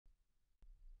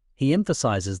He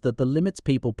emphasizes that the limits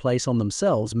people place on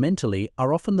themselves mentally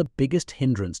are often the biggest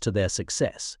hindrance to their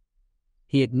success.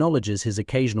 He acknowledges his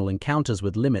occasional encounters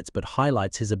with limits but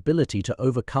highlights his ability to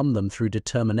overcome them through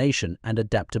determination and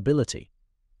adaptability.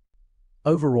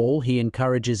 Overall, he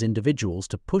encourages individuals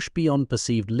to push beyond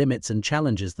perceived limits and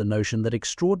challenges the notion that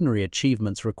extraordinary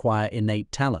achievements require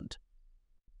innate talent.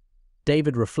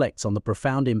 David reflects on the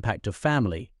profound impact of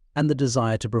family and the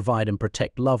desire to provide and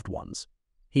protect loved ones.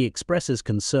 He expresses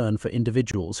concern for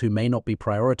individuals who may not be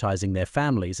prioritizing their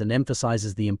families and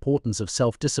emphasizes the importance of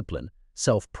self-discipline,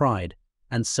 self-pride,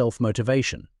 and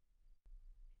self-motivation.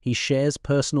 He shares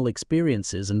personal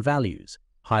experiences and values,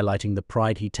 highlighting the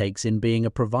pride he takes in being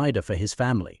a provider for his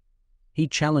family. He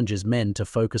challenges men to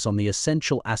focus on the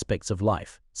essential aspects of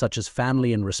life, such as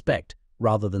family and respect,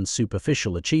 rather than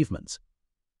superficial achievements.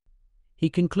 He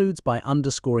concludes by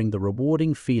underscoring the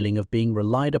rewarding feeling of being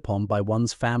relied upon by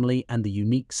one's family and the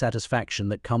unique satisfaction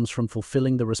that comes from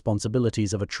fulfilling the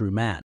responsibilities of a true man.